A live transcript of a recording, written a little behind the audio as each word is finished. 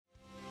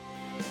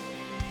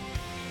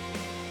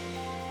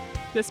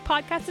This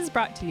podcast is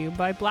brought to you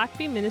by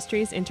Blackaby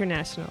Ministries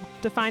International.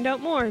 To find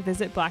out more,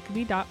 visit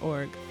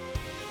blackaby.org.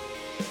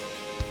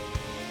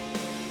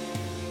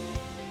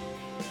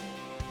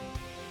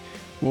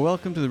 Well,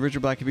 welcome to the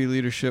Richard Blackaby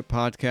Leadership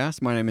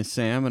Podcast. My name is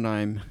Sam, and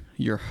I'm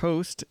your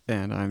host,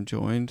 and I'm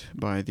joined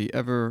by the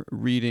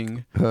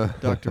ever-reading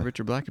Dr.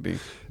 Richard Blackaby.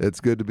 It's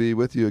good to be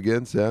with you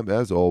again, Sam,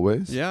 as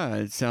always. Yeah,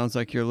 it sounds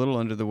like you're a little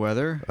under the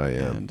weather. I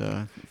am.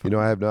 And,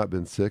 I have not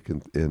been sick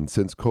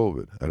since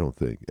COVID, I don't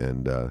think,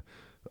 and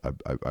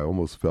I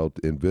almost felt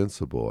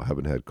invincible. I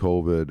haven't had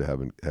COVID,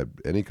 haven't had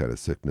any kind of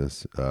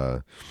sickness,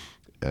 but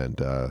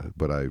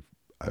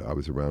I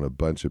was around a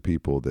bunch of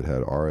people that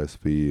had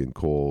RSV and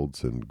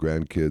colds and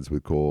grandkids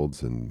with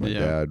colds, and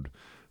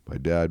my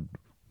dad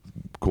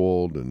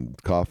cold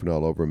and coughing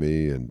all over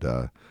me,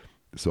 and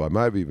so I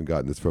might have even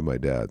gotten this from my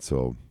dad.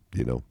 So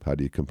how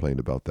do you complain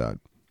about that?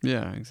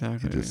 Yeah,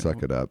 exactly. You just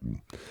suck it up.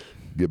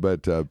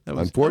 But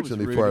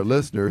unfortunately for our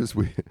listeners,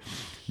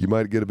 you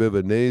might get a bit of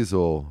a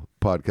nasal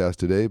podcast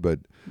today, but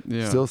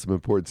still some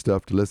important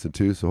stuff to listen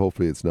to. So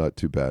hopefully it's not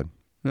too bad.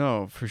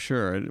 No, for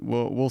sure.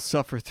 We'll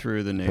suffer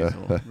through the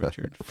nasal,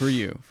 Richard. For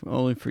you,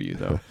 only for you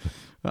though.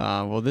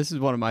 Well, this is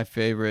one of my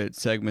favorite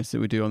segments that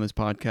we do on this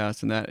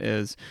podcast, and that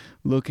is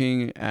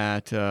looking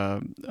at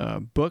a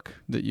book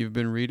that you've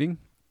been reading,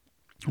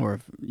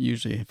 or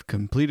usually have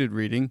completed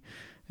reading,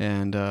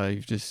 and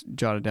you've just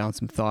jotted down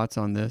some thoughts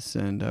on this.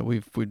 And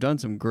we've done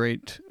some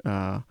great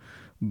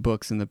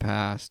books in the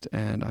past,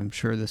 and I'm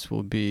sure this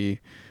will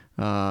be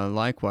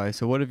likewise.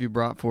 So what have you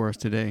brought for us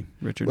today,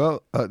 Richard?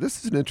 Well,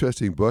 this is an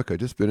interesting book. I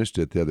just finished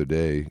it the other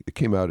day. It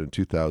came out in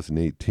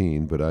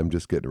 2018, but I'm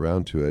just getting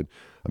around to it.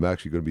 I'm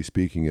actually going to be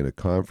speaking in a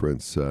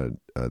conference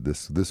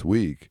this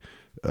week,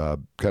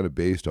 kind of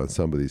based on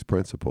some of these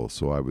principles.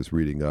 So I was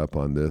reading up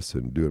on this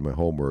and doing my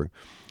homework.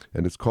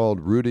 And it's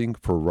called Rooting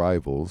for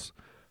Rivals: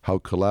 How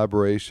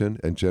Collaboration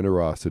and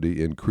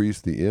Generosity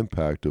Increase the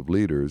Impact of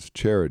Leaders,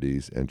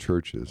 Charities, and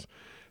Churches.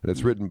 And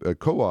it's written,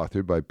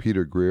 co-authored by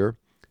Peter Greer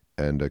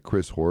and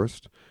Chris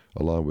Horst,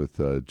 along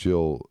with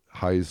Jill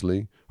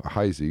Heisey.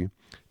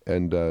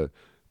 And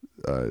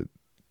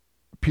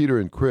Peter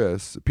and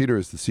Chris, Peter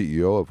is the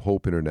CEO of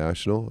Hope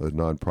International, a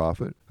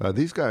nonprofit.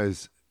 These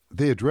guys,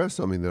 they address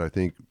something that I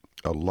think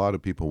a lot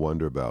of people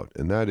wonder about,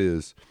 and that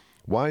is,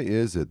 why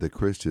is it that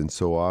Christians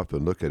so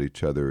often look at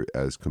each other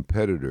as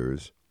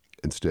competitors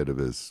instead of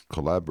as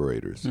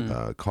collaborators,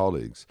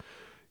 colleagues?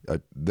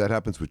 That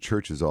happens with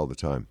churches all the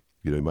time.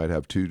 You might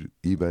have two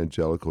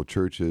evangelical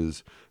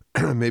churches,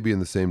 maybe in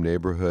the same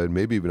neighborhood,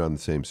 maybe even on the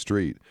same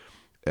street,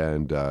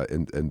 and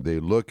they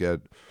look at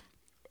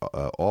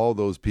all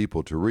those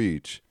people to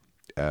reach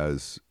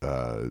as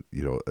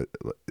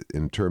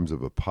in terms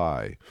of a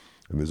pie,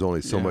 and there's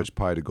only so much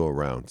pie to go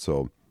around.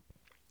 So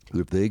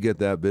if they get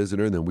that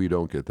visitor, then we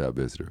don't get that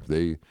visitor.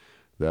 If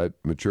that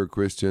mature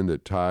Christian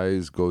that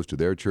tithes goes to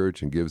their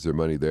church and gives their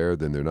money there,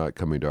 then they're not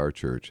coming to our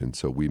church, and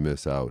so we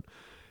miss out.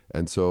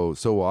 And so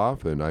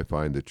often I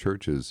find that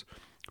churches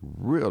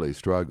really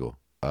struggle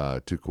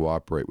to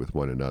cooperate with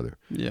one another.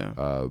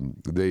 Yeah.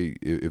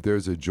 If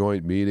there's a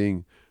joint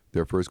meeting,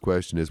 their first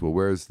question is, well,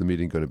 where is the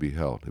meeting going to be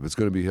held? If it's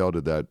going to be held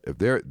at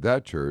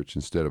that church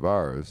instead of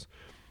ours,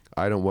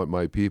 I don't want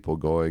my people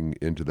going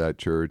into that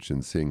church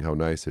and seeing how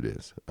nice it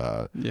is.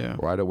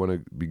 Or I don't want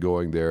to be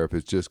going there if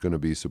it's just going to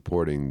be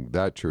supporting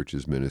that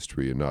church's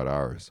ministry and not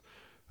ours.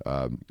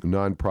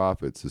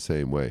 Nonprofits the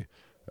same way.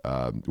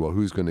 Well,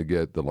 who's going to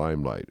get the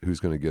limelight? Who's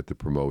going to get the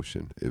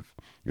promotion? If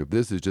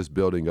this is just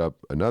building up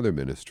another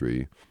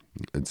ministry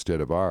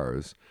instead of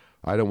ours,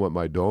 I don't want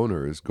my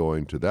donors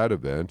going to that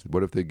event.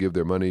 What if they give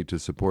their money to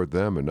support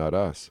them and not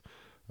us?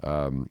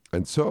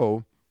 And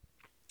so,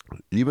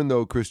 even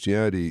though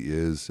Christianity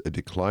is a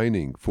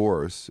declining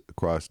force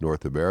across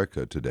North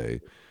America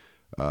today,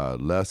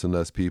 less and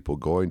less people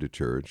going to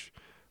church,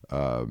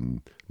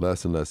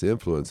 less and less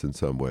influence in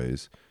some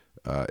ways,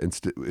 and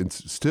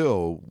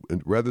still,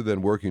 rather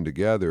than working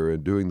together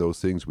and doing those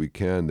things we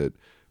can that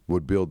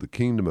would build the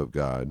kingdom of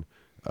God,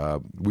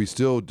 we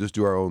still just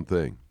do our own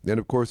thing. And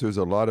of course, there's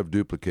a lot of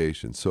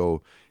duplication.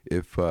 So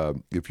if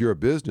you're a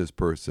business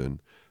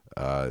person,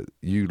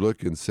 you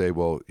look and say,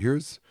 well,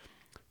 here's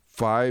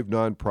 5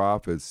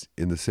 nonprofits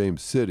in the same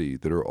city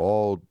that are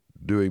all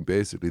doing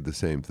basically the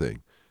same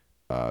thing.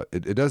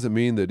 It doesn't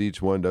mean that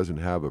each one doesn't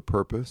have a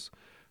purpose,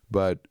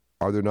 but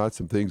are there not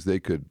some things they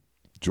could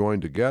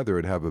join together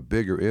and have a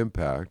bigger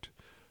impact,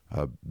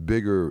 a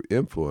bigger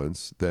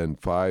influence than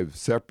 5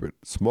 separate,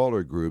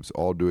 smaller groups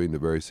all doing the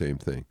very same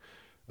thing?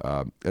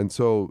 And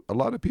so a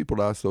lot of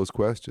people ask those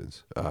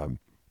questions.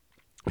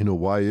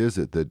 Why is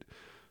it that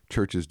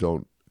churches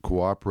don't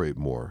cooperate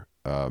more?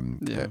 I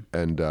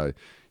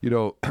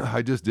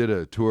just did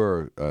a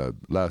tour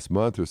last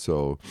month or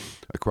so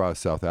across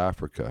South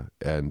Africa,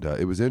 and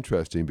it was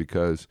interesting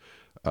because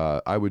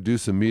I would do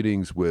some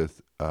meetings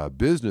with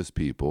business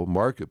people,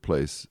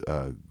 marketplace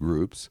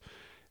groups,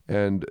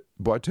 and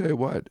I tell you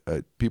what,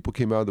 people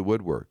came out of the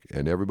woodwork,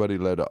 and everybody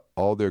let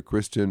all their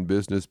Christian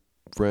business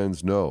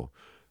friends know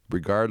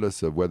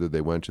regardless of whether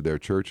they went to their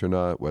church or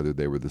not, whether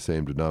they were the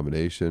same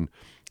denomination.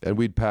 And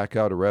we'd pack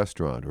out a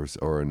restaurant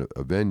or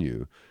a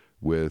venue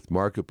with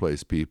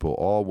marketplace people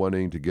all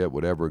wanting to get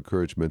whatever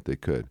encouragement they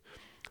could.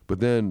 But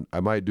then I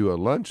might do a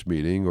lunch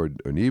meeting or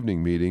an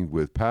evening meeting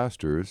with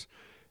pastors,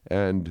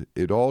 and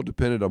it all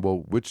depended on,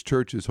 well, which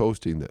church is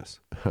hosting this?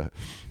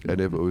 And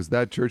if it was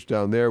that church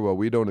down there, well,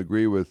 we don't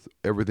agree with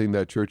everything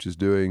that church is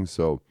doing,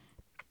 so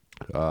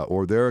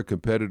or they're a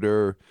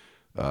competitor,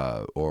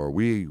 or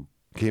we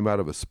came out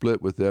of a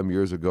split with them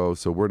years ago,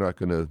 so we're not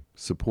going to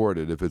support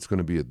it if it's going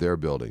to be at their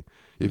building.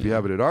 If you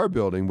have it at our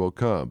building, we'll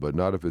come, but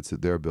not if it's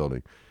at their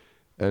building.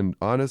 And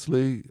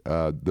honestly,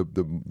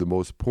 the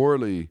most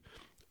poorly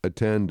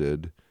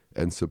attended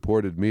and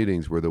supported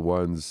meetings were the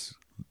ones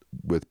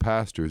with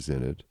pastors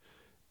in it,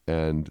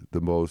 and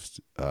the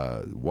most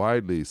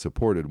widely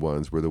supported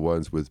ones were the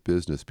ones with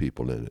business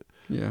people in it.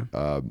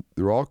 Yeah.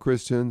 They're all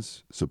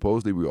Christians.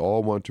 Supposedly, we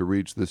all want to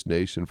reach this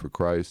nation for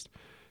Christ,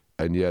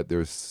 and yet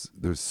there's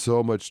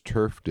so much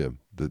turfdom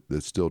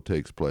that still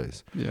takes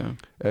place. Yeah.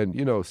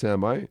 And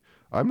Sam,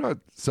 I'm not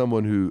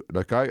someone who,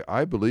 like,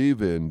 I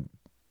believe in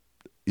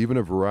even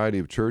a variety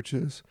of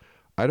churches.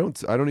 I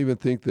don't even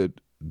think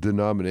that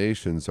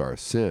denominations are a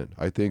sin.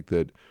 I think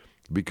that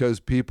because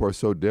people are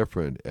so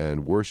different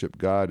and worship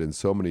God in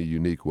so many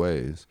unique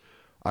ways,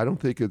 I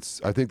think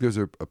there's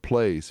a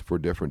place for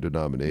different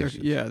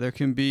denominations. There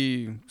can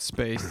be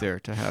space there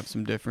to have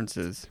some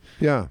differences.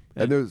 Yeah,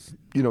 and there's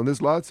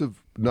lots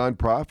of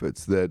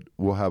nonprofits that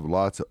will have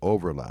lots of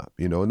overlap,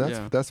 and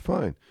that's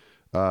fine.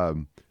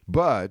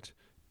 But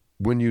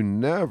when you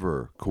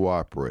never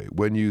cooperate,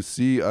 when you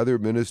see other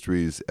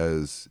ministries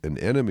as an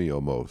enemy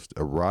almost,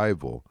 a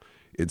rival,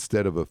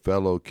 instead of a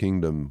fellow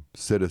kingdom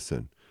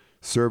citizen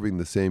serving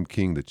the same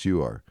king that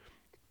you are,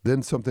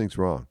 then something's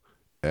wrong.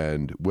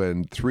 And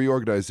when three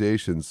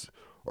organizations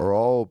are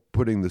all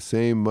putting the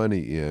same money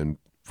in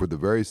for the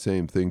very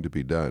same thing to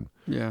be done,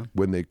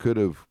 when they could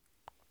have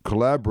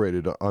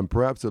collaborated on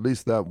perhaps at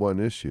least that one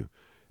issue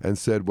and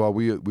said, well,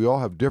 we all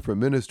have different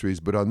ministries,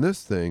 but on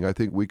this thing, I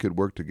think we could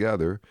work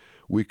together.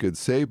 We could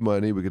save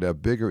money. We could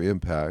have bigger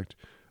impact,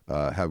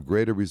 have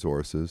greater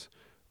resources.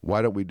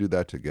 Why don't we do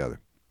that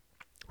together?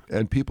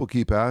 And people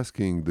keep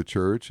asking the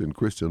church and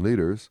Christian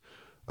leaders,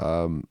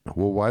 well,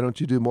 why don't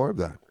you do more of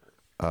that?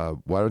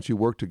 Why don't you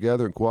work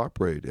together and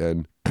cooperate?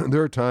 And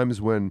there are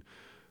times when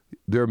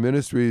there are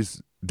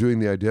ministries doing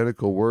the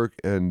identical work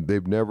and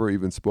they've never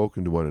even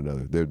spoken to one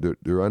another.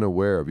 They're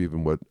unaware of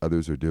even what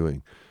others are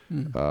doing.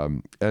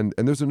 And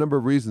there's a number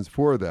of reasons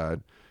for that.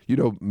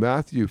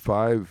 Matthew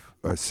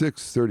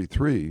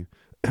 6:33,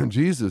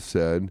 Jesus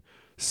said,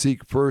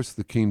 seek first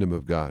the kingdom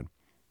of God.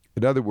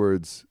 In other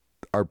words,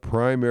 our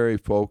primary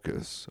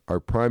focus,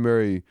 our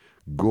primary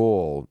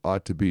goal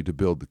ought to be to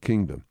build the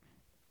kingdom.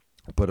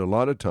 But a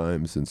lot of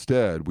times,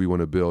 instead, we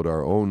want to build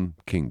our own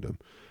kingdom.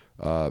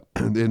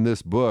 In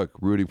this book,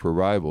 Rooting for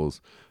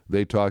Rivals,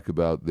 they talk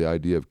about the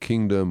idea of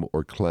kingdom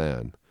or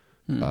clan.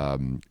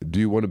 Do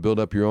you want to build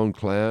up your own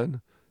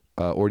clan,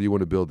 or do you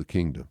want to build the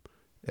kingdom?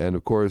 And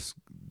of course,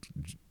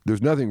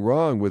 there's nothing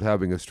wrong with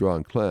having a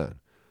strong clan,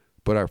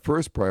 but our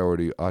first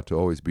priority ought to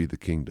always be the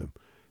kingdom.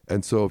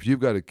 And so if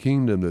you've got a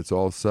kingdom that's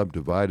all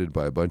subdivided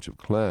by a bunch of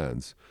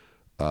clans,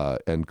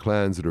 and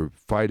clans that are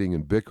fighting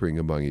and bickering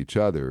among each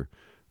other,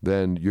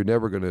 then you're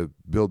never going to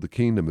build the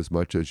kingdom as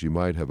much as you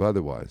might have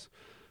otherwise.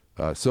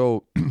 And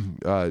so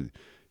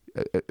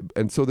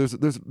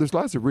there's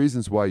lots of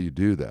reasons why you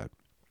do that.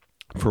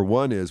 For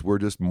one is we're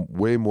just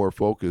way more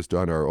focused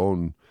on our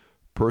own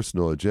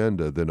personal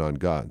agenda than on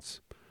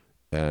God's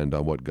and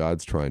on what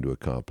God's trying to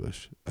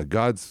accomplish.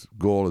 God's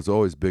goal is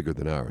always bigger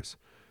than ours.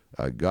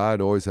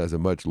 God always has a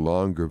much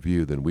longer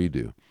view than we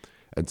do.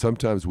 And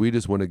sometimes we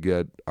just want to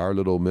get our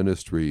little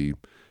ministry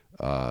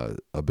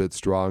a bit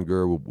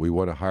stronger. We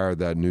want to hire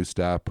that new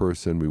staff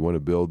person. We want to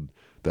build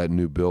that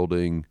new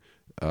building.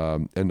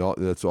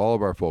 That's all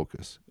of our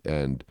focus.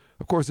 And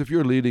of course, if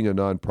you're leading a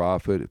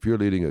nonprofit, if you're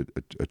leading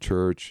a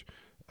church,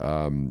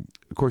 of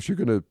course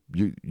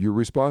you're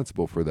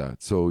responsible for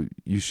that. So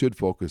you should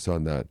focus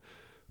on that.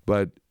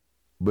 But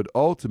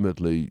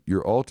ultimately,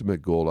 your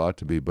ultimate goal ought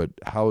to be, but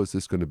how is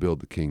this going to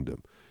build the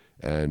kingdom?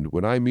 And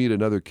when I meet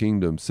another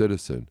kingdom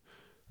citizen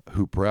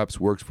who perhaps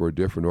works for a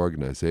different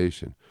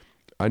organization,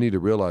 I need to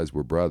realize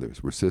we're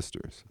brothers, we're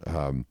sisters,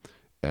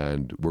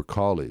 and we're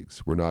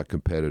colleagues. We're not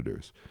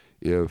competitors.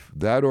 If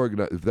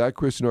that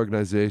Christian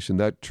organization,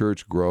 that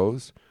church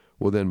grows,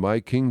 well, then my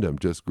kingdom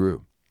just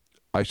grew.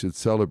 I should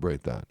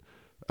celebrate that.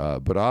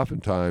 But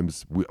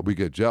oftentimes we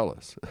get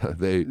jealous.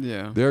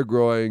 They're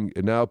growing,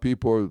 and now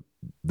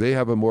they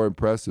have a more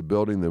impressive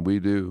building than we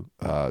do.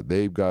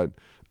 They've got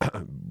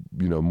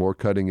more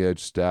cutting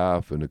edge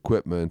staff and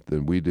equipment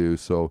than we do.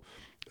 So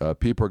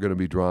people are going to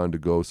be drawn to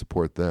go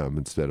support them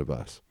instead of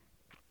us.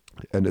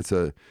 And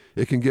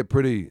it can get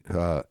pretty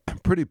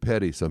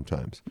petty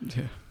sometimes,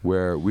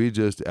 where we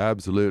just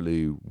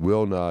absolutely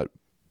will not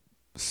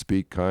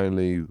speak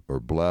kindly or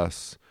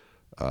bless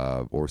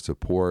or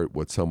support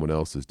what someone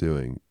else is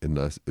doing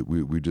unless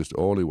we just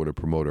only want to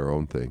promote our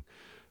own thing.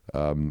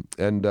 The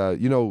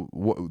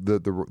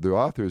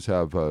authors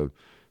have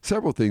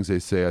several things they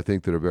say, I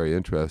think, that are very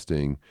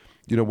interesting.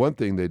 One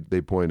thing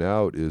they point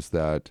out is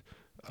that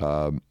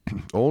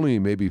only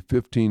maybe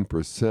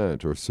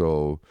 15% or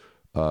so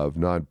of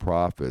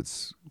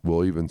nonprofits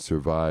will even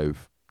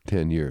survive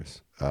 10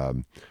 years.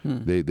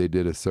 They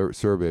did a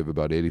survey of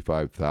about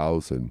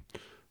 85,000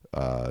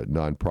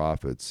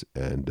 nonprofits,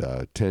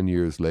 and 10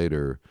 years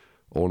later,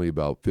 only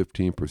about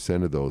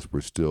 15% of those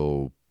were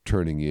still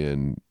turning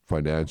in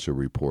financial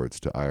reports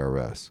to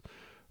IRS.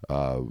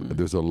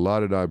 There's a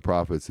lot of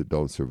nonprofits that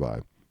don't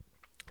survive.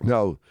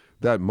 Now,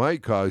 that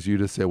might cause you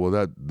to say,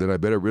 well, then I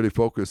better really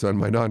focus on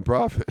my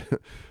nonprofit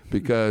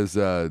because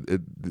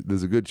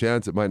there's a good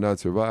chance it might not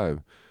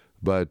survive.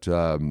 But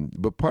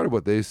part of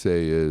what they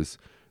say is,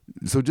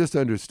 so just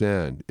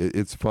understand,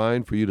 it's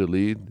fine for you to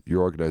lead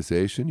your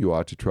organization. You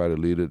ought to try to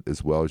lead it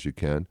as well as you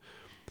can.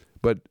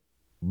 But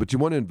you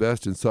want to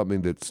invest in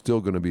something that's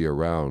still going to be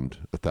around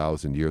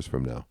 1,000 years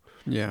from now.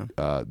 Yeah.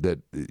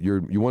 That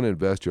you want to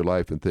invest your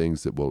life in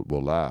things that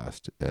will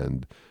last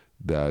and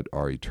that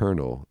are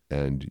eternal.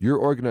 And your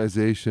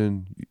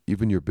organization,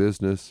 even your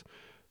business,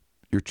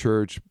 your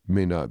church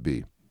may not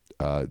be.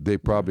 They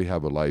probably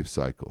have a life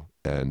cycle.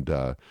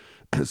 And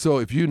so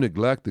if you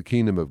neglect the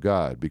kingdom of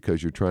God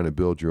because you're trying to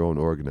build your own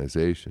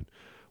organization,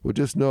 well,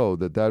 just know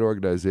that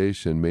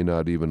organization may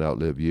not even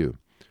outlive you.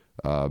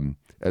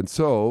 And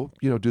so,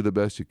 do the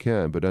best you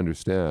can, but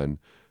understand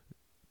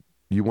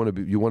you want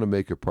to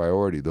make a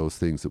priority those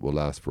things that will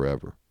last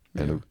forever.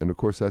 Yeah. And of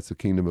course, that's the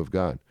kingdom of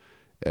God.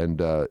 And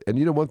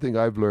one thing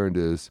I've learned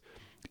is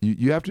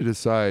you have to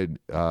decide,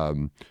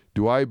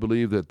 do I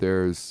believe that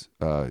there's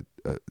do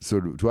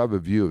I have a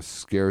view of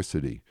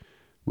scarcity,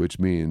 which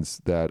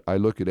means that I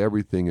look at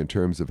everything in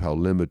terms of how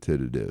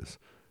limited it is.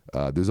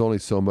 There's only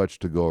so much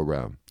to go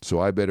around, so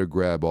I better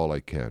grab all I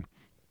can.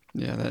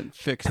 Yeah, that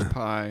fixed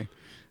pie.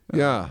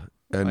 Yeah.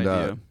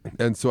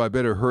 And so I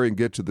better hurry and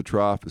get to the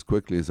trough as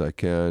quickly as I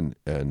can.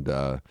 And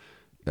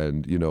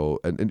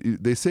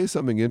they say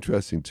something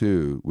interesting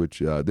too, which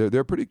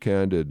they're pretty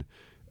candid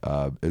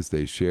as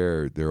they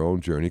share their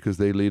own journey because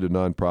they lead a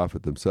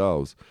nonprofit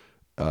themselves.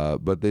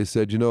 But they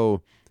said,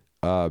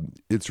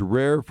 it's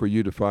rare for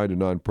you to find a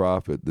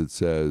nonprofit that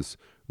says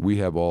we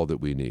have all that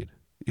we need.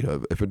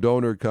 If a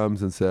donor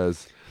comes and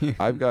says,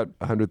 I've got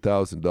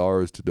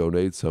 $100,000 to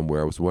donate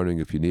somewhere, I was wondering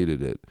if you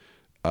needed it.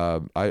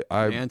 The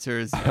answer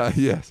is yes.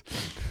 Yes.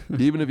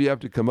 Even if you have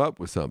to come up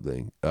with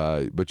something,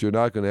 but you're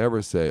not going to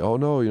ever say, oh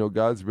no,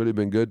 God's really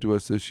been good to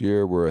us this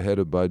year. We're ahead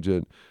of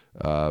budget.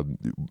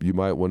 You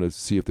might want to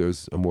see if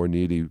there's a more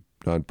needy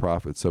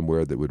nonprofit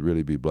somewhere that would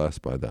really be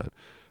blessed by that.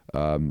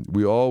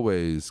 We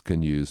always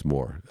can use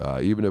more.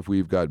 Even if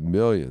we've got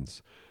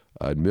millions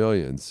and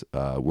millions,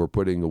 we're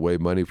putting away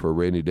money for a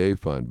rainy day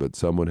fund, but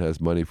someone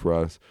has money for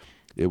us.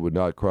 It would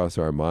not cross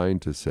our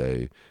mind to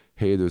say,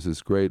 hey, there's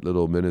this great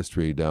little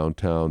ministry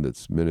downtown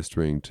that's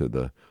ministering to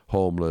the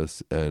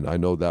homeless, and I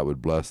know that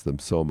would bless them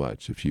so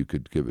much if you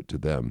could give it to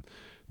them.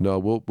 No,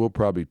 we'll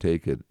probably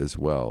take it as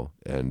well,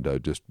 and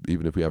just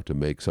even if we have to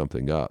make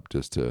something up,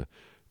 just to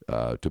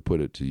put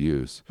it to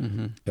use.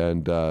 Mm-hmm.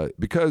 And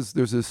because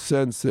there's this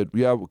sense that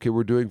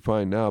we're doing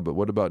fine now, but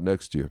what about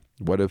next year?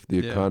 What if the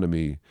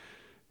economy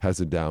has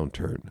a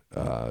downturn?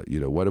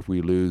 What if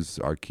we lose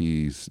our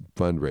keys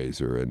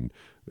fundraiser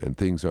and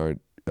things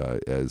aren't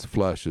as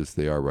flush as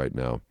they are right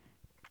now?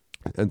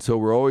 And so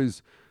we're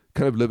always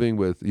kind of living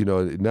with,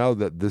 now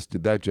that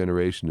that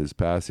generation is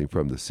passing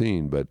from the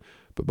scene, but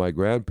my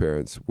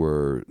grandparents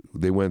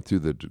went through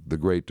the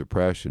Great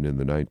Depression in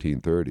the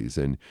 1930s,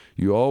 and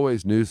you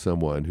always knew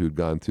someone who'd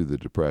gone through the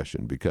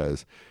Depression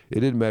because it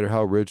didn't matter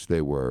how rich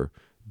they were.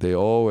 They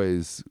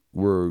always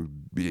were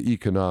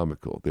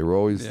economical. They were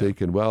always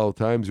thinking, well,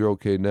 times are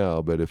okay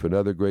now, but if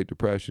another Great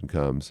Depression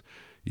comes,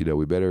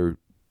 we better,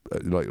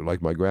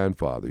 like my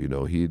grandfather,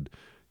 he'd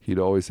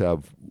always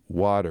have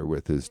water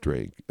with his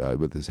drink,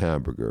 with his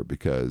hamburger,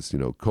 because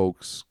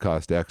Cokes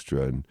cost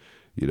extra, and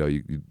you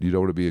don't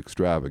want to be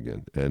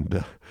extravagant,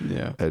 and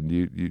and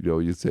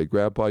you say,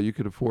 Grandpa, you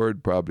can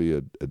afford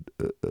probably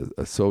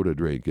a soda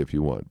drink if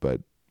you want,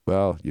 but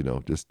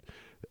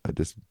I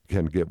just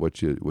can't get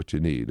what you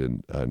need,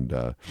 and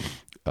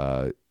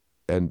I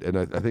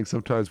think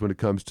sometimes when it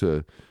comes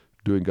to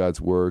doing God's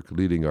work,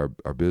 leading our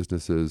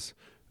businesses,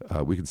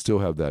 we can still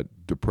have that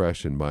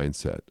depression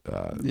mindset.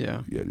 Well,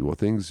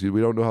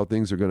 we don't know how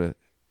things are going to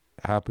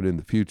happen in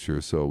the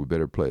future, so we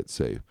better play it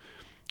safe.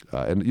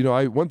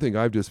 One thing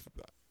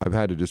I've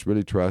had to just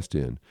really trust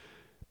in,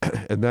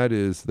 and that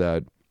is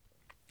that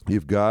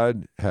if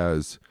God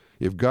is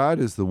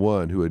the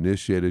one who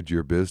initiated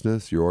your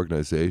business, your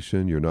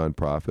organization, your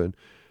nonprofit,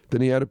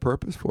 then He had a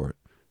purpose for it.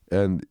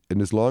 And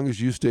as long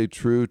as you stay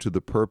true to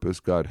the purpose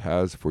God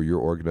has for your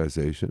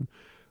organization,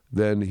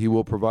 then He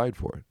will provide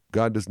for it.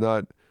 God does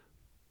not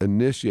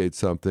initiate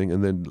something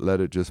and then let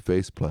it just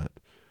faceplant.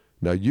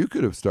 Now, you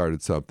could have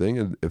started something,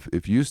 and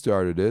if you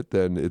started it,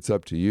 then it's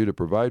up to you to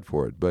provide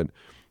for it. But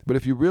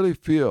if you really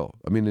feel,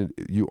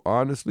 you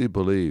honestly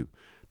believe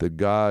that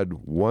God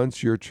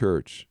wants your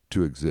church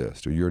to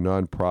exist or your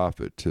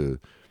nonprofit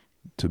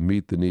to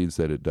meet the needs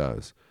that it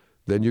does,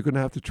 then you're going to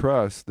have to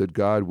trust that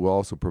God will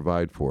also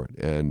provide for it.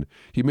 And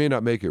he may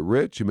not make it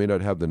rich. You may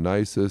not have the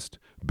nicest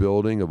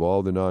building of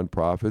all the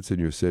nonprofits in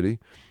your city,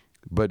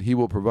 but he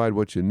will provide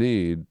what you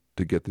need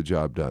to get the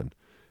job done.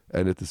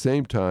 And at the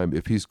same time,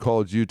 if he's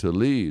called you to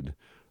lead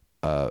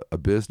a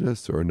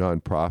business or a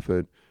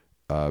nonprofit,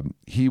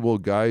 he will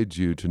guide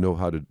you to know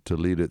how to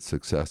lead it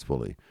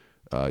successfully.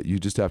 You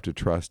just have to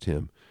trust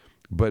him.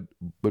 But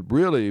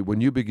really,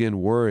 when you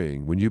begin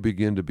worrying, when you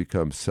begin to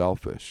become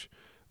selfish,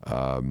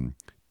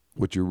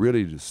 what you're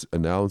really just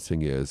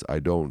announcing is, I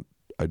don't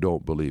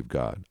believe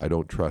God. I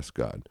don't trust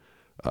God.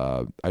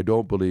 I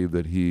don't believe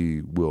that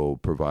he will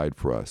provide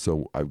for us,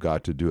 so I've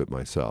got to do it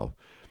myself.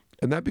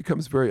 And that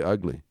becomes very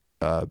ugly.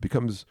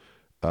 Becomes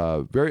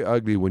very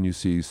ugly when you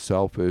see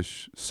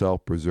selfish,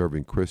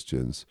 self-preserving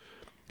Christians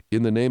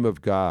in the name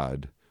of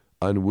God,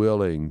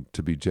 unwilling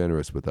to be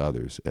generous with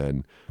others.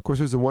 And of course,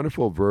 there's a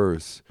wonderful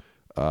verse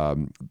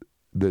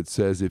that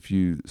says,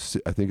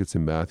 I think it's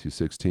in Matthew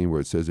 16, where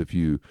it says, if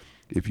you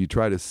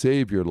try to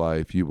save your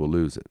life, you will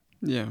lose it.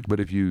 Yeah. But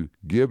if you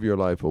give your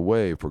life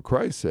away for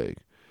Christ's sake,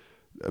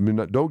 I mean,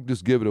 don't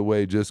just give it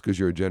away just because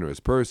you're a generous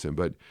person,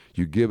 but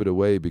you give it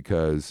away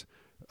because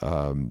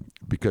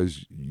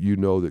you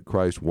know that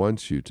Christ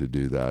wants you to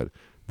do that.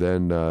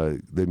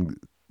 Then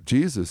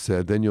Jesus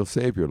said, then you'll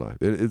save your life.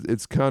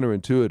 It's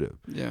counterintuitive.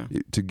 Yeah.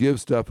 To give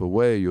stuff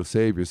away, you'll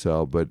save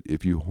yourself. But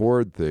if you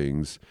hoard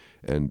things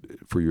and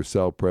for your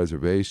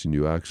self-preservation,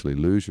 you actually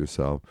lose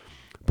yourself.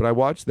 But I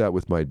watched that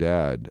with my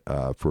dad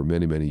for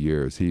many, many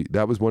years.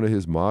 That was one of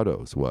his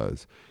mottos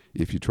was,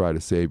 if you try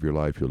to save your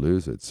life, you'll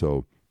lose it.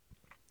 So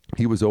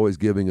he was always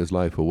giving his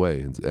life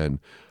away. And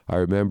I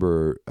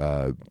remember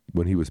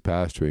when he was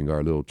pastoring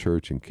our little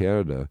church in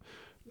Canada,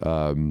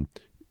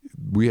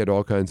 we had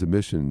all kinds of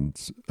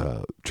missions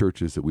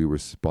churches that we were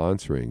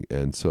sponsoring.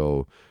 And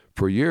so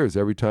for years,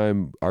 every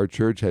time our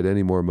church had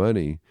any more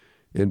money,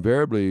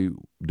 invariably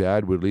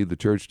Dad would lead the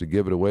church to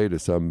give it away to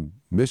some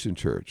mission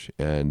church.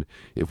 And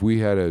if we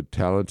had a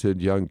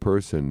talented young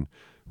person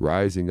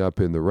rising up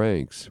in the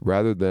ranks,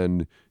 rather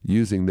than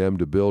using them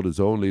to build his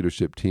own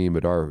leadership team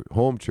at our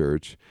home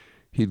church,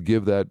 he'd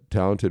give that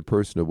talented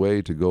person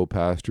away to go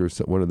pastor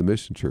one of the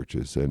mission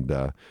churches. And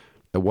at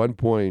one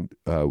point,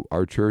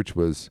 our church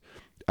was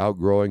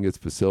outgrowing its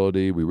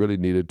facility. We really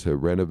needed to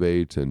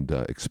renovate and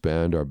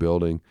expand our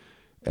building.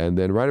 And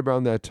then right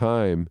around that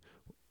time,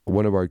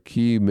 one of our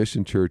key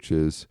mission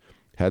churches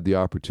had the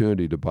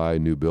opportunity to buy a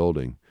new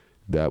building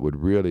that would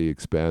really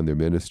expand their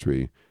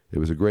ministry. It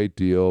was a great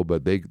deal,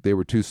 but they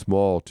were too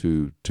small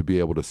to be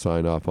able to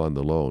sign off on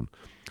the loan.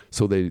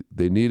 So they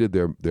needed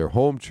their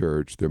home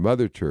church, their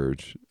mother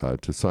church,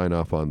 to sign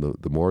off on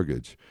the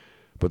mortgage.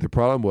 But the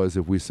problem was,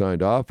 if we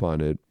signed off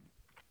on it,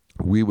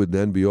 we would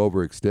then be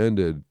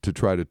overextended to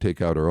try to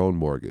take out our own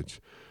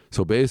mortgage.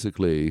 So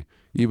basically,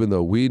 even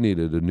though we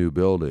needed a new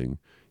building,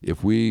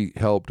 if we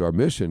helped our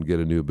mission get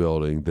a new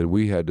building, then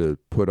we had to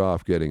put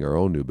off getting our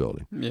own new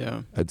building.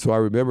 Yeah. And so I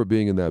remember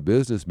being in that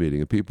business meeting,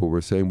 and people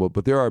were saying, well,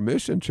 but they're our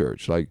mission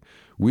church. Like,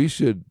 we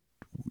should,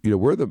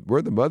 we're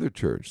the mother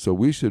church, so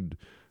we should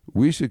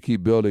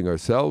keep building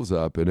ourselves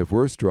up, and if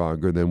we're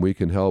stronger, then we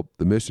can help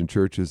the mission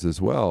churches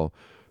as well.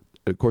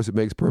 Of course, it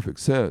makes perfect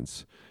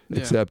sense,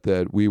 except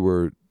that we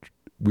were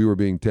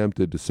being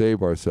tempted to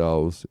save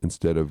ourselves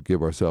instead of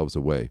give ourselves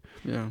away.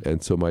 Yeah.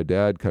 And so my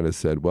dad kind of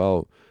said,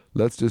 well,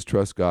 let's just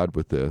trust God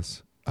with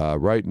this.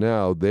 Right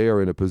now, they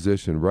are in a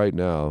position right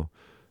now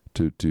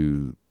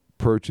to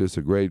purchase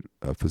a great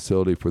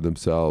facility for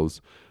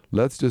themselves.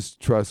 Let's just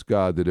trust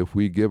God that if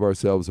we give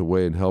ourselves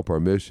away and help our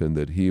mission,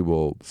 that He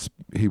will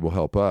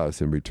help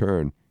us in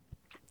return.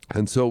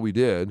 And so we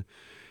did.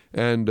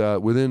 And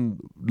within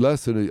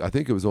less than, I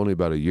think it was only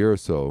about a year or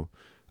so,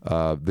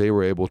 they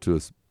were able to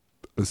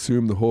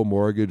assume the whole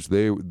mortgage.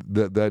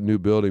 That new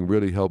building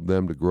really helped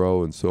them to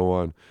grow and so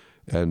on.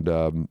 And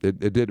it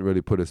didn't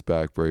really put us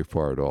back very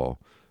far at all.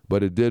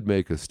 But it did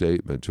make a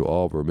statement to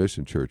all of our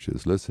mission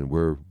churches. Listen,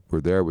 we're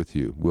there with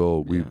you.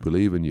 We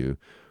believe in you.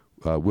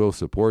 We'll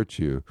support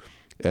you.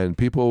 And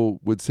people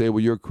would say,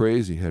 well, you're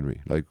crazy,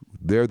 Henry. Like,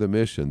 they're the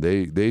mission.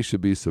 They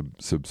should be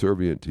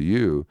subservient to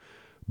you.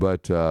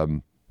 But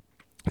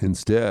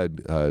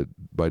instead,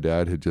 my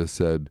dad had just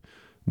said,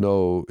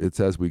 no, it's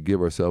as we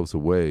give ourselves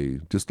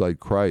away, just like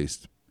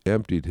Christ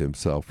emptied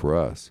himself for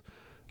us.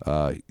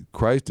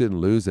 Christ didn't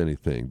lose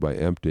anything by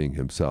emptying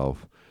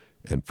himself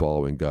and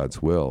following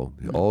God's will.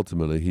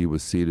 Ultimately, he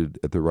was seated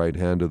at the right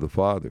hand of the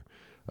Father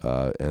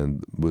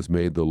and was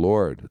made the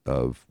Lord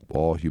of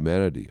all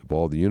humanity, of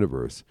all the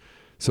universe.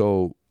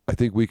 So I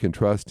think we can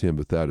trust him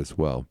with that as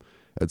well.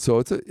 And so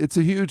it's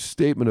a huge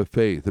statement of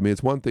faith. I mean,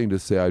 it's one thing to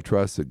say, I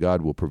trust that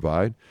God will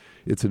provide.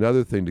 It's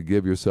another thing to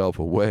give yourself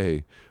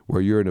away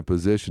where you're in a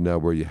position now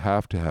where you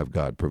have to have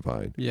God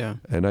provide. Yeah.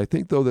 And I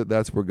think, though,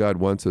 that's where God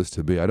wants us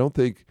to be.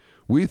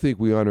 We think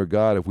we honor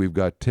God if we've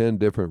got 10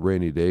 different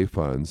rainy day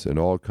funds and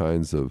all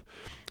kinds of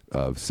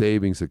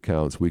savings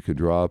accounts we can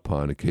draw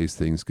upon in case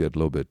things get a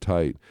little bit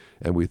tight.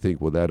 And we think,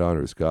 well, that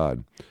honors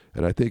God.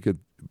 And I think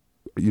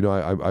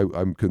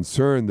I'm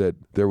concerned that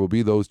there will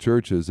be those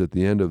churches at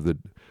the end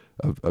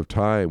of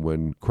time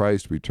when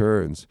Christ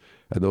returns,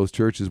 and those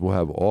churches will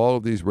have all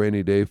of these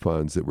rainy day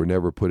funds that were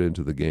never put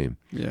into the game.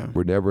 Yeah.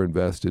 Were never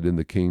invested in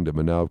the kingdom,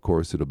 and now, of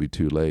course, it'll be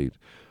too late.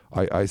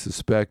 I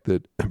suspect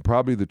that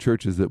probably the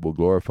churches that will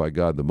glorify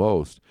God the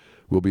most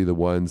will be the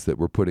ones that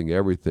were putting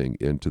everything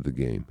into the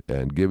game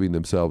and giving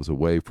themselves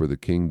away for the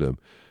kingdom,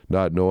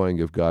 not knowing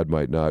if God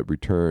might not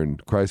return,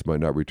 Christ might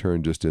not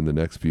return just in the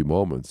next few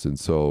moments. And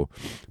so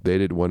they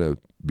didn't want to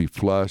be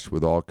flush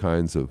with all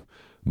kinds of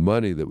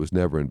money that was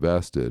never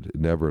invested,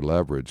 never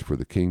leveraged for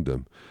the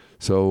kingdom.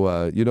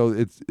 So,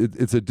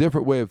 it's a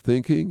different way of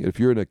thinking. If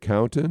you're an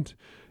accountant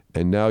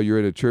and now you're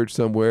in a church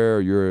somewhere,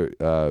 or you're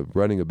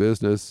running a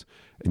business,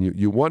 and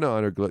you want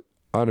to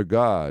honor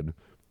God,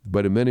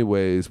 but in many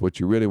ways, what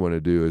you really want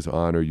to do is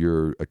honor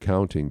your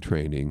accounting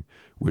training,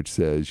 which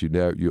says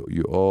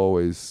you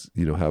always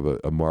have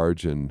a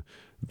margin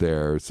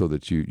there, so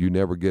that you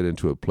never get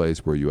into a place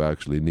where you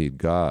actually need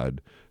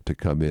God to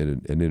come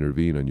in and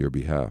intervene on your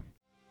behalf.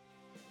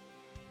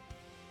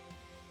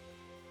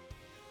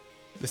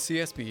 The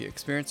CSB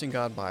Experiencing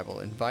God Bible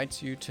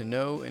invites you to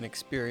know and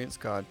experience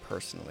God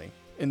personally.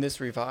 In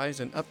this revised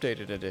and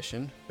updated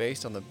edition,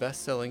 based on the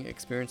best-selling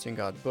Experiencing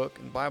God book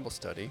and Bible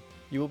study,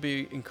 you will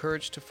be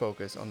encouraged to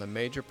focus on the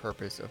major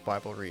purpose of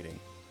Bible reading,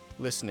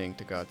 listening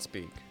to God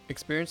speak.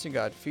 Experiencing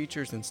God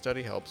features and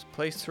study helps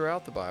placed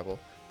throughout the Bible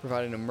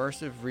provide an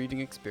immersive reading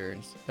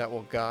experience that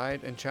will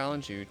guide and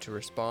challenge you to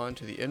respond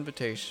to the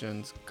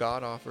invitations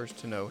God offers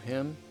to know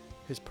Him,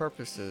 His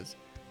purposes,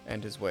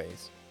 and His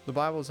ways. The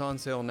Bible is on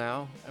sale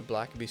now at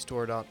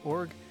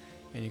blackabystore.org,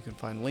 and you can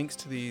find links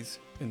to these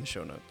in the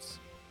show notes.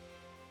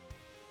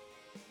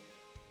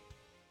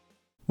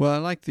 Well, I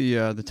like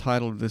the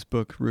title of this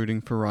book,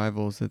 Rooting for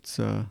Rivals. It's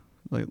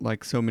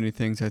like so many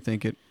things I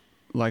think it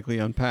likely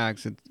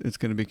unpacks. It's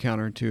going to be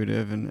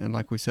counterintuitive, and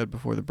like we said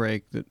before the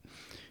break, that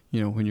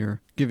when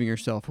you're giving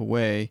yourself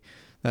away,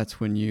 that's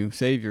when you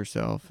save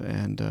yourself.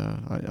 And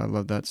I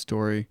love that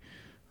story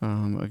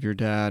of your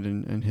dad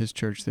and his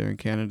church there in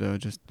Canada,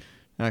 just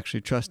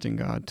actually trusting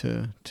God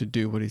to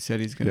do what He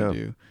said He's going to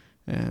do,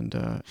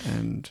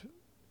 and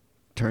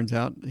turns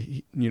out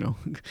he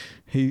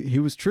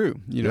was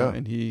true,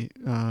 and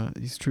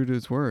he's true to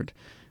His word.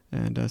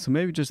 And so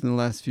maybe just in the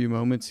last few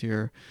moments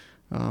here,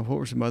 what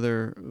were some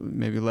other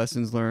maybe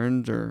lessons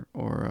learned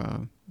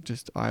or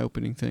just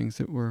eye-opening things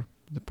that were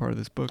the part of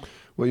this book?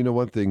 Well,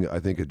 one thing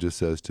I think it just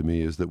says to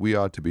me is that we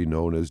ought to be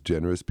known as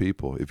generous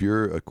people. If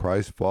you're a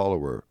Christ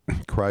follower,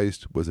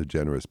 Christ was a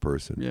generous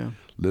person. Yeah.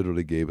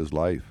 Literally gave His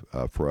life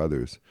for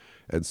others.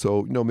 And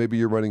so, maybe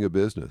you're running a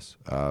business,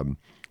 but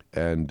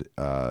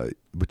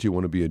you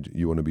want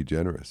to be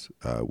generous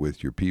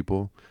with your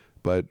people,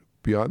 but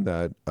beyond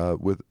that,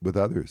 with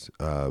others.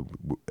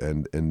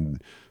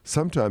 And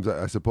sometimes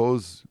I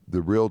suppose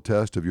the real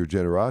test of your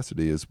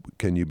generosity is,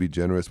 can you be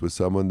generous with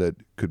someone that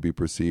could be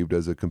perceived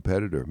as a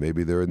competitor?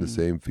 Maybe they're in the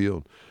same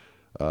field.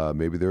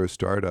 Maybe they're a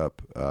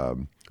startup,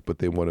 but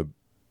they want to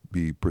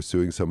be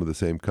pursuing some of the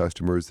same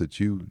customers that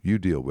you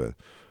deal with.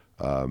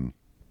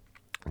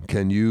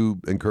 Can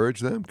you encourage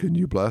them? Can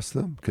you bless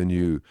them? Can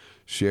you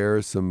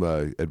share some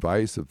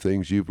advice of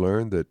things you've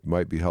learned that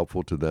might be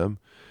helpful to them?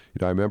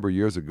 I remember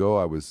years ago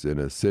I was in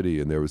a city,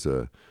 and there was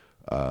a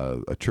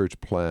church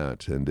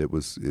plant, and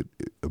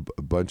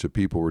a bunch of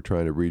people were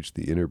trying to reach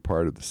the inner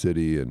part of the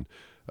city, and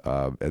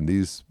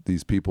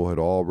these people had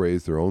all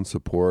raised their own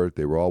support.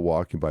 They were all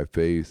walking by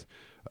faith.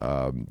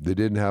 They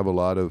didn't have a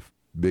lot of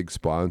big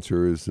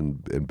sponsors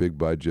and big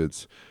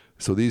budgets.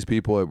 So these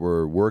people that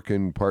were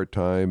working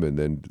part-time and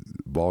then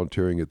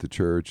volunteering at the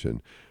church,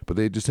 but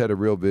they just had a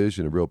real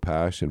vision, a real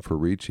passion for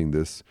reaching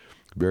this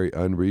very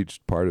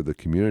unreached part of the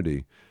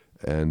community.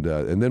 And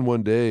then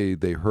one day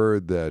they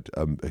heard that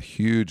a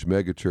huge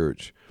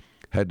megachurch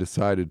had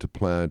decided to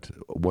plant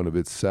one of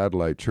its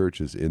satellite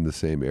churches in the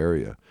same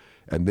area,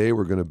 and they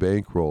were going to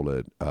bankroll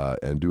it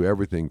and do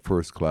everything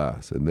first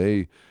class. And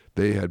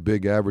they had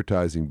big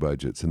advertising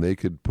budgets, and they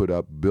could put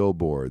up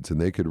billboards,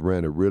 and they could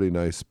rent a really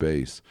nice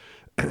space.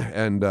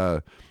 And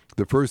the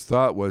first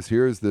thought was,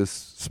 here's this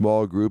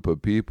small group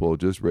of people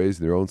just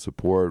raising their own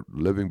support,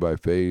 living by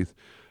faith,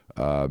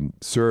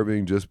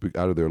 serving just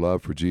out of their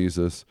love for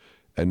Jesus.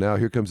 And now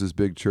here comes this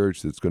big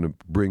church that's going to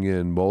bring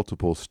in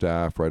multiple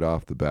staff right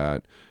off the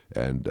bat,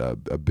 and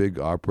a big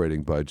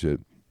operating budget.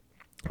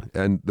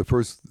 And the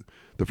first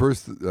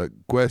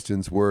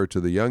questions were to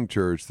the young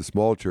church, the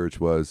small church,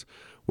 was,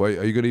 well,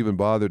 are you going to even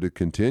bother to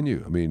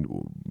continue? I mean,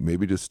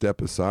 maybe just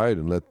step aside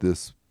and let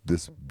this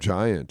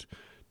giant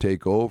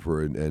take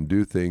over and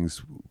do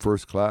things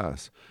first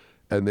class.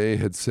 And they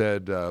had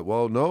said,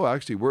 well, no,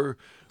 actually,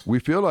 we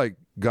feel like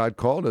God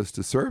called us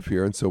to serve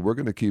here, and so we're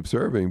going to keep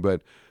serving.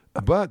 But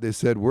they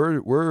said,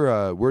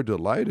 we're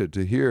delighted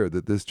to hear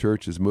that this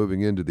church is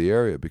moving into the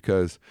area,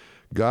 because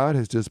God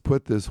has just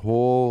put this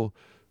whole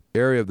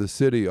area of the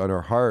city on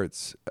our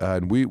hearts,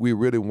 and we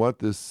really want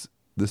this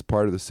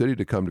part of the city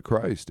to come to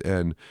Christ.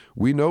 And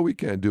we know we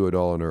can't do it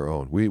all on our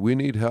own. We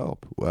need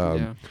help.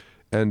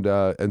 And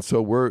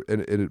so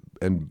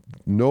and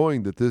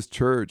knowing that this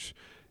church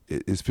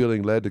is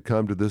feeling led to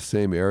come to this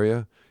same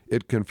area,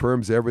 it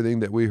confirms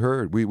everything that we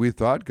heard. We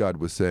thought God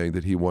was saying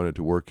that he wanted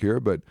to work here,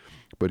 but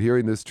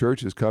hearing this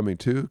church is coming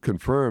too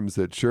confirms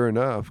that sure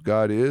enough,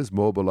 God is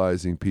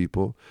mobilizing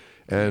people,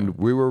 and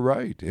we were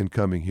right in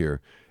coming here.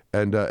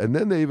 And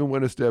then they even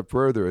went a step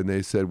further, and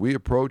they said, we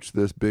approached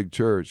this big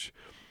church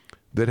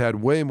that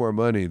had way more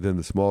money than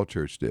the small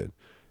church did.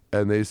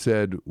 And they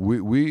said,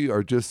 we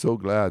are just so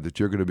glad that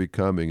you're going to be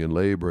coming and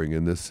laboring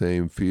in this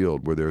same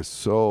field where there's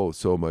so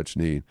much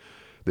need.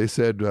 They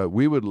said,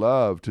 we would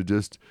love to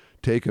just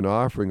take an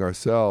offering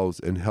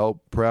ourselves and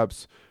help.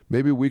 Perhaps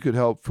maybe we could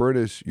help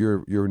furnish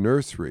your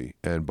nursery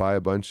and buy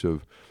a bunch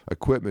of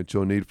equipment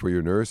you'll need for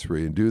your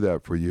nursery and do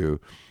that for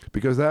you.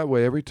 Because that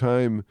way, every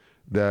time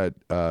that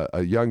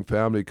a young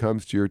family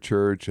comes to your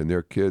church and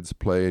their kids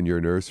play in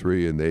your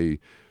nursery and they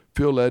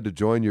feel led to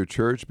join your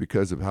church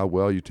because of how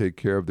well you take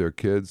care of their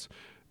kids,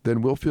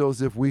 then we'll feel as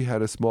if we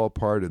had a small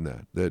part in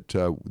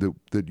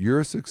that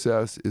your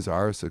success is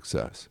our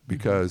success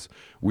because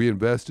we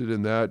invested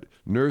in that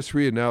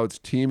nursery, and now it's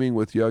teeming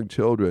with young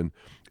children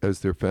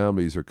as their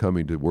families are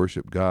coming to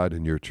worship God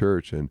in your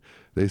church. And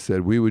they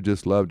said, we would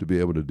just love to be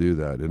able to do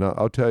that. And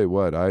I'll tell you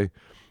what,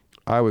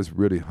 I was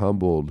really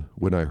humbled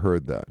when I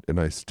heard that, and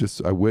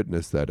I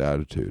witnessed that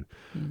attitude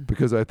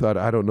because I thought,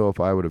 I don't know if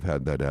I would have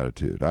had that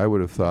attitude. I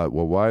would have thought,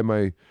 well, why am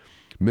I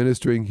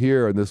ministering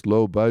here in this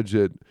low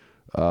budget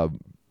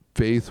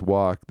faith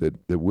walk that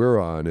we're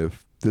on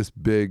if this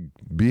big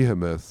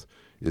behemoth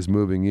is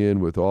moving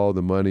in with all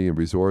the money and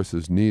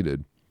resources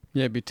needed?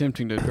 Yeah, it'd be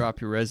tempting to drop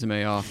your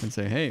resume off and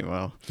say, hey,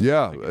 well,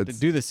 yeah, I get to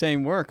do the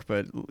same work,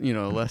 but,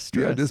 less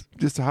stress. Yeah,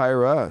 just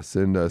hire us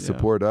and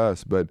support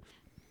us. But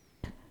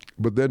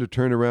then to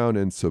turn around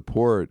and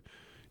support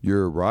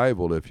your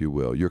rival, if you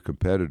will, your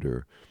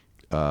competitor,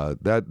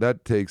 that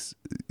takes,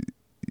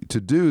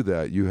 to do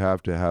that, you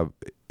have to have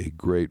a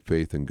great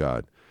faith in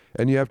God.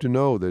 And you have to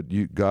know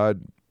that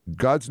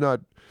God's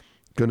not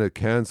going to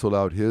cancel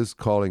out his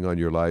calling on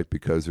your life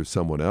because there's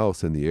someone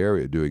else in the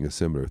area doing a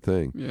similar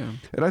thing. Yeah.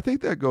 And I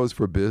think that goes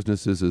for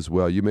businesses as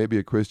well. You may be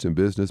a Christian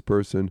business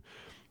person,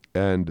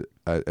 and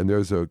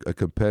there's a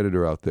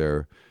competitor out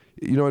there.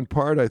 In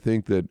part, I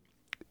think that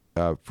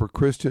for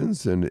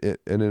Christians and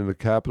in a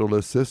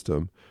capitalist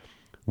system,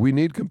 we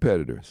need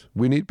competitors.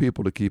 We need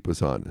people to keep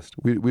us honest.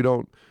 We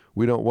don't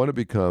want to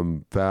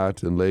become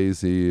fat and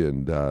lazy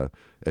and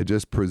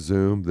just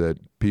presume that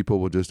people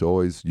will just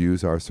always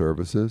use our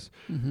services.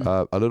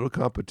 A little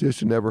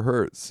competition never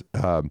hurts.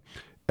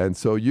 And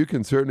so you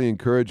can certainly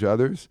encourage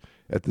others.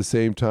 At the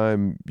same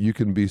time, you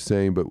can be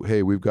saying, but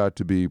hey, we've got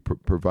to be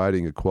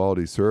providing a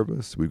quality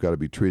service. We've got to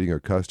be treating our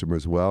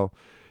customers well.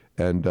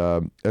 And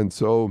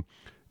so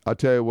I'll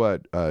tell you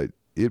what,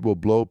 it will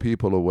blow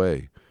people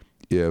away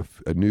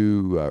if a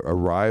new a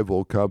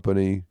rival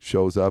company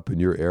shows up in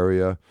your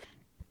area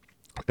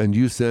and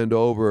you send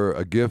over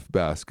a gift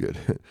basket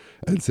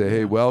and say,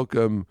 hey,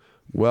 welcome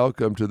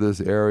to this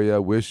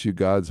area. Wish you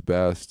God's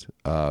best.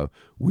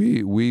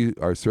 We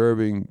are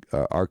serving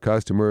our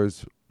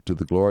customers to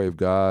the glory of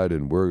God,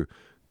 and we're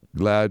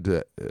glad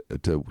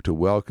to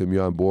welcome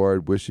you on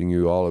board, wishing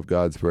you all of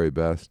God's very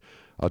best.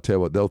 I'll tell you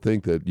what, they'll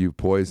think that you've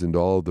poisoned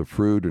all the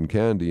fruit and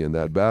candy in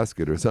that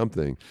basket or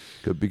something,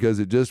 because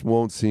it just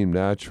won't seem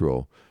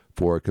natural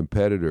for a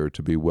competitor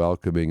to be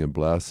welcoming and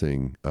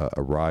blessing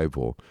a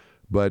rival.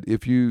 But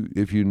if you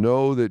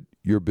know that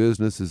your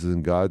business is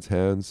in God's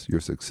hands, your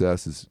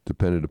success is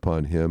dependent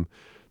upon him,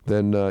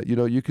 then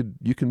you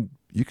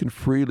can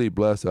freely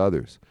bless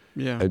others.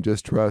 Yeah. And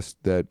just trust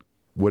that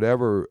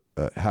whatever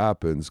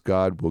happens,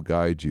 God will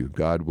guide you.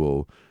 God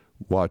will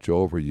watch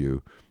over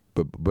you.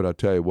 But I'll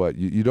tell you what,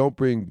 you don't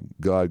bring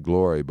God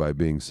glory by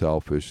being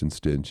selfish and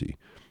stingy.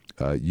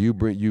 You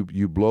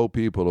blow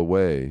people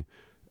away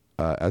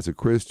as a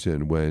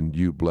Christian when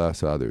you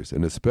bless others,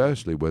 and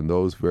especially when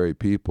those very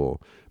people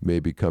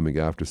may be coming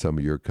after some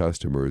of your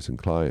customers and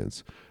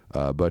clients.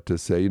 But to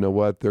say, you know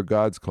what, they're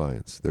God's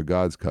clients, they're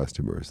God's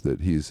customers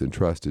that he's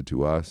entrusted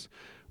to us.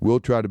 We'll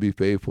try to be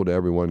faithful to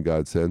everyone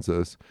God sends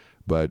us,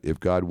 but if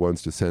God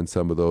wants to send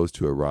some of those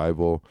to a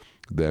rival,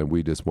 then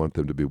we just want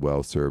them to be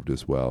well served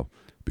as well.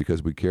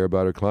 Because we care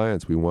about our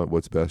clients. We want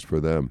what's best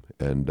for them.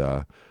 And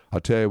I'll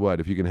tell you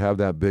what, if you can have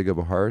that big of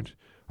a heart,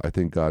 I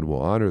think God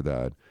will honor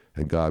that,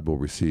 and God will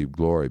receive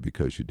glory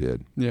because you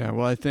did. Yeah,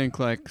 well, I think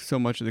like so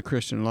much of the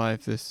Christian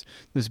life, this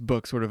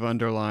book sort of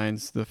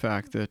underlines the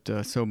fact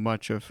that so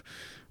much of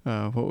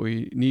what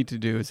we need to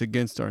do is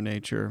against our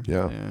nature.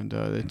 Yeah. And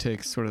it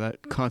takes sort of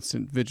that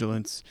constant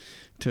vigilance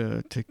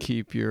to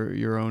keep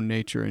your own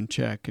nature in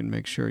check and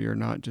make sure you're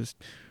not just,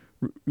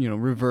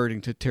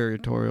 reverting to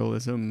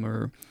territorialism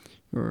or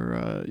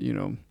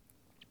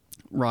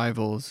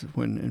rivals,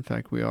 when in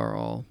fact we are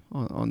all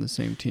on the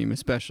same team,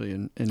 especially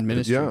in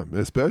ministry. Yeah,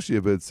 especially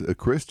if it's a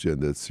Christian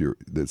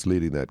that's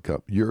leading that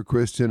company. You're a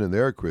Christian and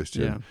they're a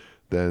Christian,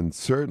 then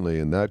certainly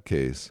in that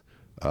case,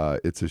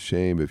 it's a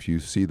shame if you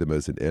see them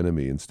as an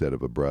enemy instead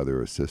of a brother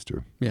or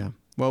sister. Yeah.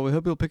 Well, we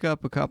hope you'll pick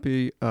up a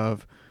copy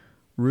of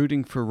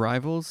Rooting for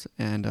Rivals,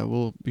 and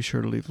we'll be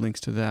sure to leave links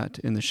to that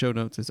in the show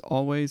notes as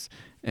always.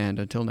 And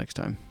until next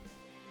time.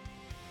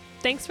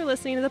 Thanks for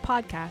listening to the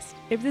podcast.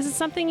 If this is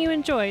something you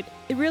enjoyed,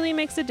 it really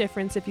makes a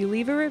difference if you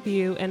leave a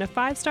review and a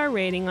 5-star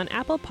rating on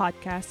Apple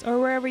Podcasts or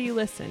wherever you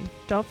listen.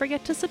 Don't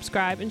forget to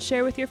subscribe and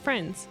share with your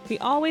friends. We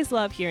always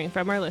love hearing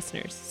from our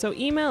listeners, so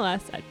email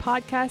us at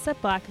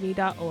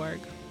podcast@blackaby.org.